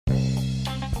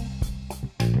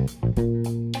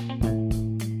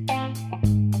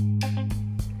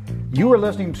You are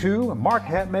listening to Mark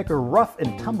Hatmaker Rough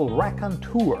and Tumble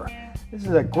Raconteur. This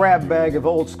is a grab bag of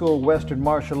old school Western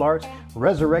martial arts,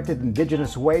 resurrected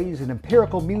indigenous ways, and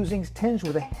empirical musings tinged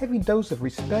with a heavy dose of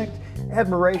respect,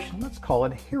 admiration, let's call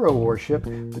it hero worship,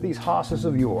 for these hosses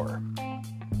of yore.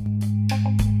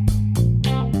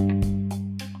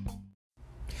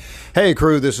 Hey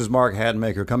crew, this is Mark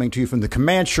Hatmaker coming to you from the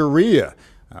Comancheria.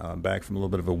 Back from a little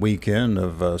bit of a weekend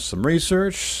of some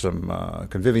research, some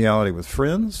conviviality with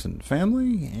friends and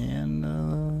family, and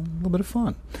a little bit of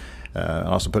fun.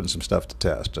 Also putting some stuff to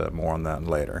test. More on that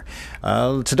later.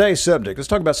 Today's subject, let's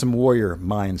talk about some warrior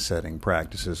mind-setting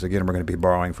practices. Again, we're going to be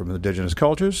borrowing from indigenous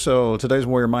cultures. So today's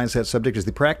warrior mindset subject is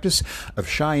the practice of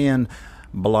Cheyenne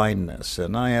blindness.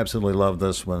 And I absolutely love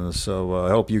this one, so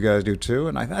I hope you guys do too.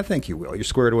 And I think you will. You're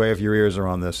squared away if your ears are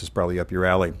on this. It's probably up your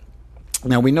alley.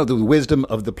 Now, we know that the wisdom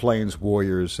of the Plains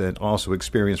warriors and also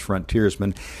experienced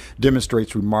frontiersmen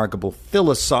demonstrates remarkable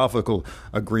philosophical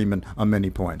agreement on many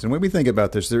points. And when we think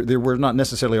about this, there were not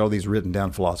necessarily all these written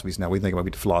down philosophies. Now, we think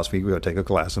about philosophy, we go take a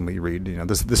class and we read,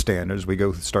 the standards. We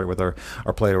go start with our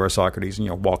Plato or Socrates,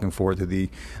 and, walking forward to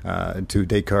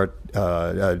Descartes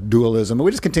dualism. And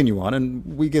we just continue on, and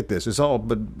we get this. It's all,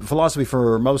 but philosophy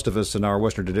for most of us in our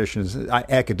Western traditions,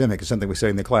 academic is something we say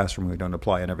in the classroom. We don't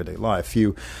apply in everyday life.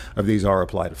 Few of these are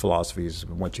applied philosophies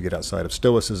once you get outside of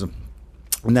Stoicism.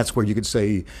 And that's where you could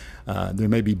say there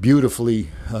may be beautifully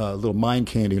little mind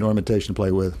candy and ornamentation to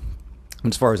play with.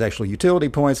 As far as actual utility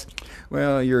points,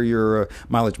 well, your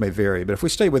mileage may vary. But if we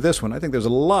stay with this one, I think there's a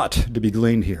lot to be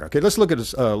gleaned here. Okay, let's look at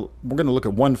this. We're going to look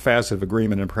at one facet of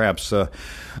agreement and perhaps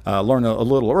learn a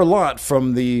little or a lot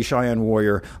from the Cheyenne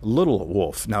warrior Little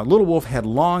Wolf. Now, Little Wolf had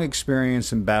long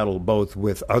experience in battle both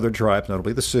with other tribes,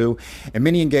 notably the Sioux, and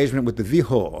many engagement with the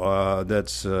Viho.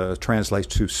 That translates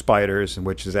to spiders, and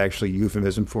which is actually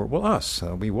euphemism for, well, us,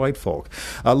 we white folk.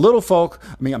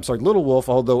 Little Wolf,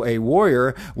 although a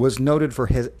warrior, was noted for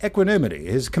his equanimity.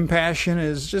 His compassion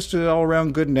is just an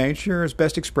all-around good nature, is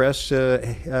best expressed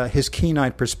his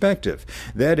keen-eyed perspective.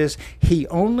 That is, he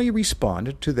only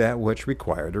responded to that which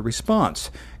required a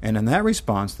response. And in that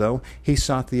response, though, he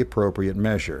sought the appropriate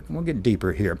measure. We'll get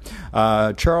deeper here.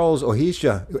 Charles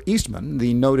Ohisha Eastman,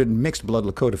 the noted mixed-blood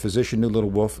Lakota physician, knew Little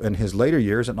Wolf in his later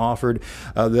years and offered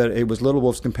that it was Little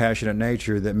Wolf's compassionate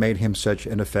nature that made him such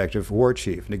an effective war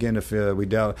chief. And again, if we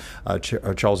doubt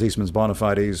Charles Eastman's bona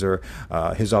fides or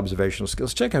his observational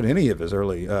skills, check out any of his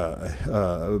early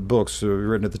books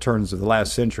written at the turns of the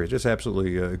last century. Just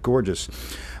absolutely gorgeous.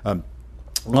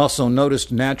 Also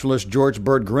noticed naturalist George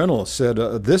Bird Grinnell said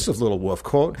this of Little Wolf,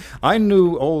 quote, "I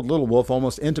knew old Little Wolf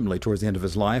almost intimately towards the end of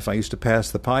his life. I used to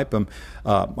pass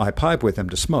my pipe with him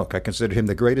to smoke. I considered him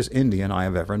the greatest Indian I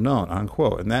have ever known,"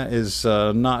 unquote. And that is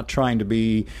not trying to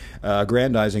be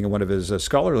aggrandizing in one of his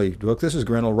scholarly books. This is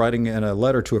Grinnell writing in a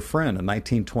letter to a friend in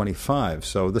 1925.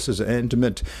 So this is an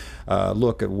intimate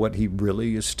look at what he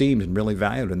really esteemed and really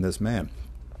valued in this man.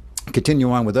 Continue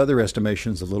on with other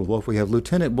estimations of Little Wolf. We have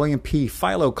Lieutenant William P.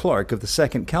 Philo Clark of the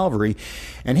 2nd Cavalry,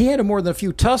 and he had more than a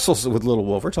few tussles with Little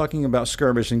Wolf. We're talking about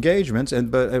skirmish engagements,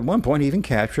 but at one point he even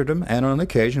captured him, and on an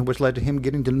occasion which led to him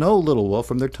getting to know Little Wolf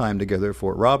from their time together at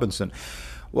Fort Robinson.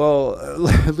 Well,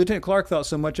 Lieutenant Clark thought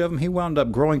so much of him, he wound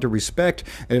up growing to respect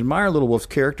and admire Little Wolf's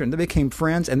character, and they became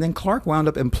friends, and then Clark wound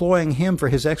up employing him for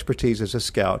his expertise as a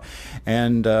scout,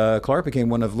 and Clark became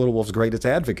one of Little Wolf's greatest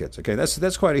advocates. Okay,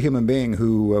 that's quite a human being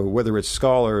who, whether it's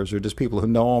scholars or just people who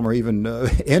know him or even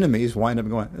enemies, wind up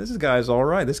going, this guy's all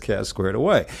right, this cat's squared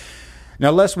away. Now,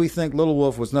 lest we think Little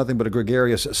Wolf was nothing but a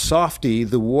gregarious softy,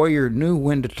 the warrior knew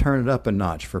when to turn it up a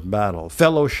notch for battle.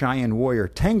 Fellow Cheyenne warrior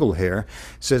Tanglehair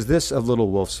says this of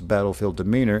Little Wolf's battlefield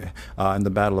demeanor in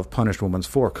the Battle of Punished Woman's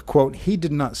Fork, quote, "He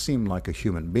did not seem like a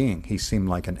human being. He seemed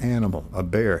like an animal, a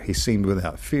bear. He seemed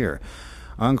without fear,"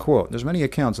 unquote. There's many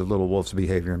accounts of Little Wolf's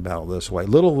behavior in battle this way.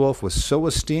 Little Wolf was so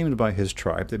esteemed by his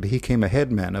tribe that he became a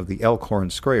headman of the Elkhorn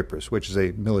Scrapers, which is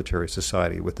a military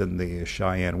society within the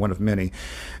Cheyenne, one of many.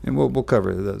 And we'll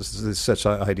cover such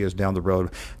ideas down the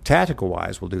road.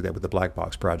 Tactical-wise, we'll do that with the Black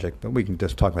Box Project, but we can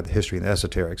just talk about the history and the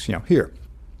esoterics, here.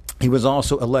 He was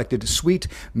also elected Sweet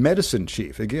Medicine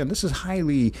Chief. Again, this is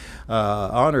highly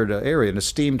honored area, an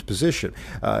esteemed position,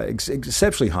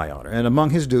 exceptionally high honor. And among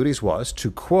his duties was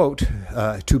to, quote,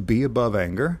 to be above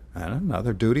anger. And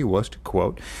another duty was to,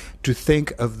 quote, to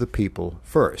think of the people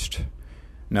first.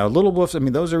 Now, little wolves, I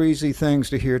mean, those are easy things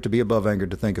to hear, to be above anger,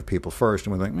 to think of people first.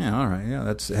 And we think, yeah, all right, yeah,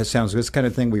 that sounds good. It's the kind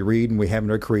of thing we read and we have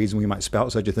in our creeds, and we might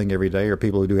spout such a thing every day, or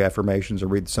people who do affirmations or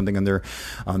read something on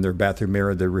their bathroom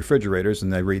mirror, their refrigerators,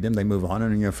 and they read them, they move on,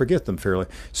 and forget them fairly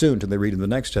soon until they read them the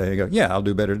next day and go, yeah, I'll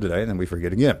do better today, and then we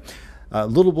forget again.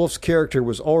 Little Wolf's character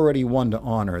was already one to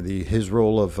honor, his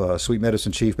role of sweet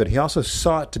medicine chief, but he also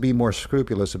sought to be more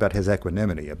scrupulous about his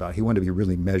equanimity. He wanted to be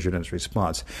really measured in his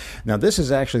response. Now, this is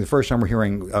actually the first time we're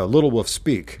hearing Little Wolf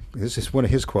speak. This is one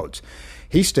of his quotes.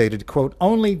 He stated, quote,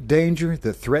 "Only danger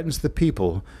that threatens the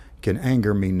people can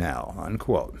anger me now,"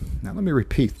 unquote. Now, let me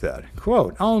repeat that.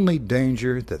 Quote, "Only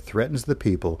danger that threatens the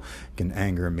people can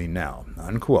anger me now,"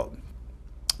 unquote.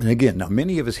 And again, now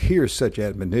many of us hear such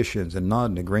admonitions and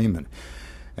nod in agreement,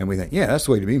 and we think, yeah, that's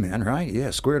the way to be, man, right? Yeah,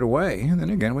 squared away. And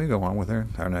then again, we go on with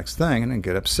our next thing and then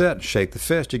get upset, shake the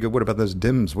fist. You go, what about those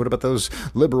Dems? What about those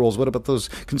liberals? What about those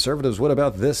conservatives? What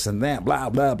about this and that?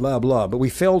 Blah, blah, blah, blah. But we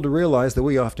fail to realize that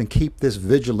we often keep this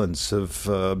vigilance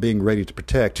of being ready to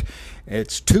protect.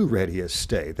 It's too ready a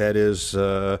state. That is,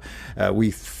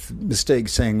 we mistake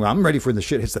saying, well, I'm ready for the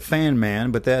shit hits the fan,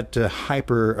 man, but that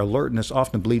hyper alertness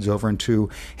often bleeds over into,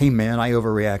 hey, man, I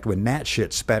overreact when that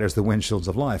shit spatters the windshields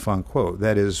of life, unquote.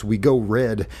 That is, we go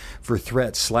red for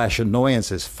threats /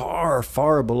 annoyances far,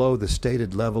 far below the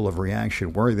stated level of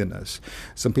reaction worthiness.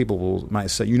 Some people might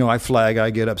say, I flag,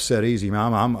 I get upset easy.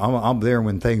 I'm there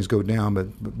when things go down,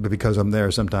 but because I'm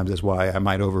there, sometimes that's why I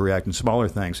might overreact in smaller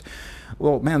things.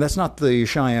 Well, man, that's not the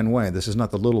Cheyenne way. This is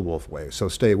not the Little Wolf way. So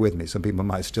stay with me. Some people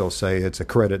might still say it's a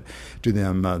credit to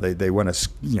them. They want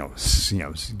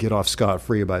to, get off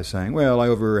scot-free by saying, well, I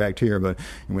overreact here, but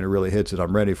when it really hits it,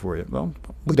 I'm ready for you. Well,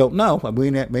 we don't know. We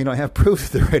may not have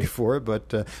proof that they're ready for it,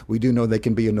 but we do know they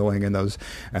can be annoying in those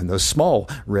small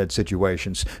red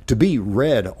situations. To be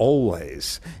red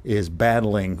always is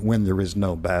battling when there is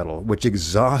no battle, which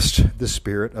exhausts the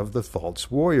spirit of the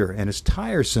false warrior and is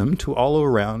tiresome to all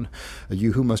around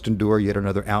you who must endure yet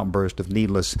another outburst of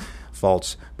needless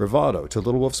false bravado. To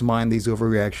Little Wolf's mind, these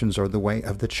overreactions are the way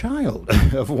of the child,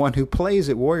 of one who plays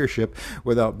at warriorship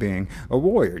without being a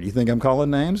warrior. Do you think I'm calling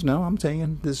names? No, I'm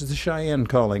saying this is the Cheyenne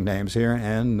calling names here,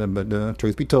 but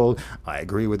truth be told, I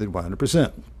agree with it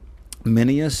 100%.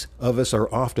 Many of us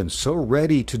are often so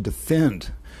ready to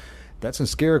defend. That's in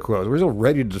scare quotes. We're so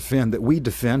ready to defend that we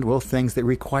defend, things that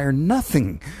require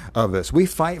nothing of us. We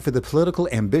fight for the political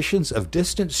ambitions of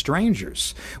distant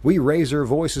strangers. We raise our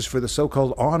voices for the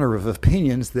so-called honor of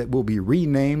opinions that will be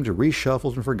renamed,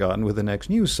 reshuffled, and forgotten with the next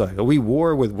news cycle. We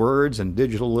war with words and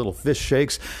digital little fist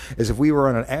shakes as if we were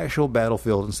on an actual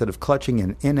battlefield instead of clutching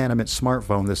an inanimate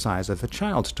smartphone the size of a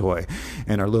child's toy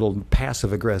in our little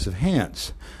passive-aggressive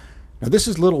hands. Now, this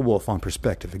is Little Wolf on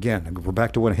perspective. Again, we're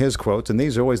back to one of his quotes, and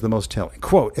these are always the most telling.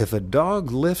 Quote, "If a dog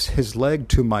lifts his leg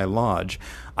to my lodge,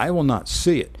 I will not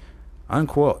see it."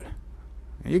 Unquote.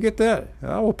 You get that?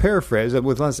 I will paraphrase it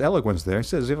with less eloquence there. It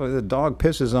says, if a dog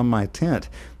pisses on my tent,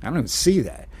 I don't even see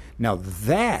that. Now,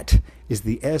 that is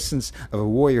the essence of a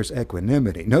warrior's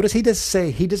equanimity. Notice he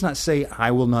does not say,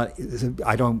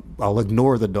 I'll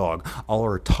ignore the dog,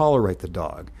 or tolerate the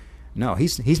dog. No,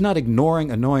 he's not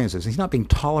ignoring annoyances. He's not being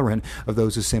tolerant of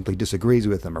those who simply disagrees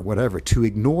with him or whatever. To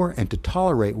ignore and to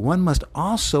tolerate, one must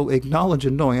also acknowledge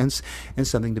annoyance and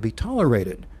something to be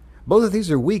tolerated. Both of these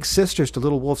are weak sisters to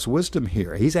Little Wolf's wisdom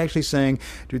here. He's actually saying,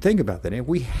 dude, think about that. If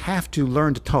we have to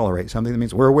learn to tolerate something, that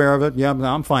means we're aware of it. Yeah,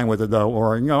 I'm fine with it, though.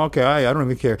 Or, okay, I don't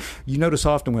even care. You notice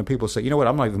often when people say, you know what,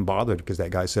 I'm not even bothered because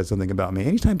that guy said something about me.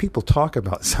 Anytime people talk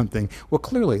about something, well,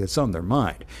 clearly it's on their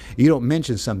mind. You don't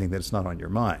mention something that's not on your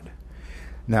mind.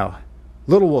 Now,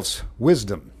 Little Wolf's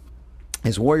wisdom,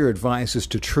 his warrior advice is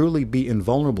to truly be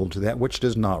invulnerable to that which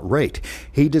does not rate.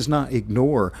 He does not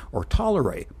ignore or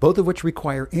tolerate, both of which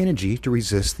require energy to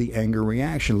resist the anger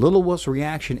reaction. Little Wolf's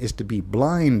reaction is to be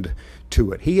blind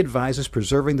to it. He advises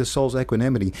preserving the soul's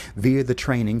equanimity via the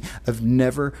training of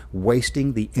never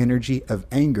wasting the energy of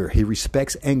anger. He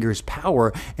respects anger's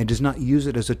power and does not use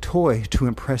it as a toy to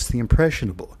impress the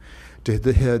impressionable. To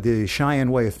the Cheyenne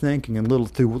way of thinking and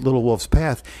through Little Wolf's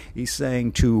path, he's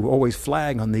saying to always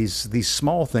flag on these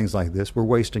small things like this. We're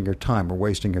wasting your time, we're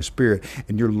wasting your spirit,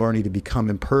 and you're learning to become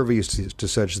impervious to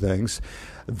such things.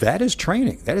 That is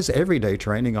training. That is everyday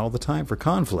training all the time for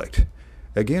conflict.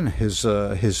 Again, his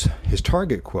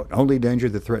target quote, "Only danger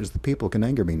that threatens the people can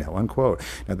anger me now," unquote.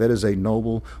 Now, that is a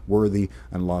noble, worthy,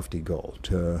 and lofty goal.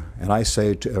 And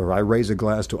I raise a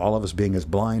glass to all of us being as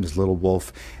blind as Little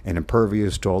Wolf and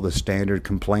impervious to all the standard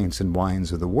complaints and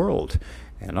whines of the world.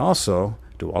 And also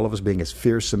to all of us being as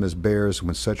fearsome as bears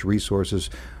when such resources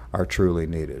are truly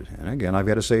needed. And again, I've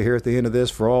got to say here at the end of this,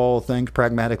 for all things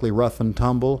pragmatically rough and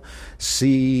tumble,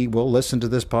 listen to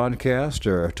this podcast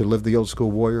or to live the old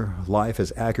school warrior life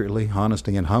as accurately,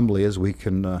 honestly, and humbly as we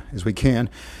can.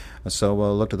 So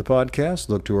look to the podcast,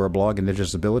 look to our blog,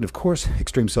 Indigenous Ability. Of course,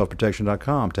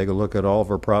 ExtremeSelfProtection.com. Take a look at all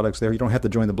of our products there. You don't have to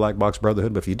join the Black Box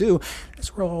Brotherhood, but if you do,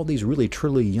 that's where all these really,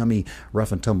 truly yummy,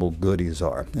 rough and tumble goodies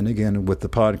are. And again, with the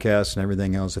podcast and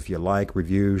everything else, if you like,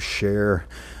 review, share,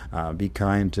 be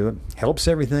kind to it. Helps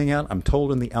everything out. I'm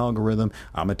told in the algorithm,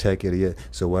 I'm a tech idiot,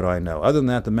 so what do I know? Other than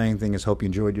that, the main thing is hope you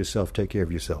enjoyed yourself. Take care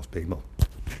of yourselves, people.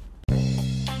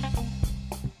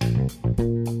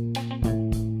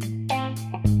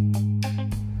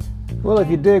 Well,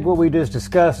 if you dig what we just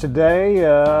discussed today,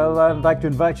 I'd like to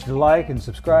invite you to like and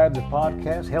subscribe to the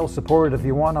podcast. Hell, support it if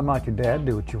you want. I'm not your dad.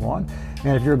 Do what you want.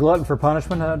 And if you're a glutton for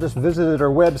punishment, just visit our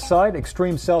website,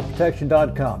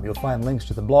 ExtremeSelfProtection.com. You'll find links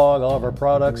to the blog, all of our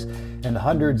products, and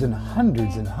hundreds and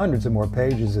hundreds and hundreds of more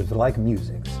pages of like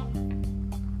musings.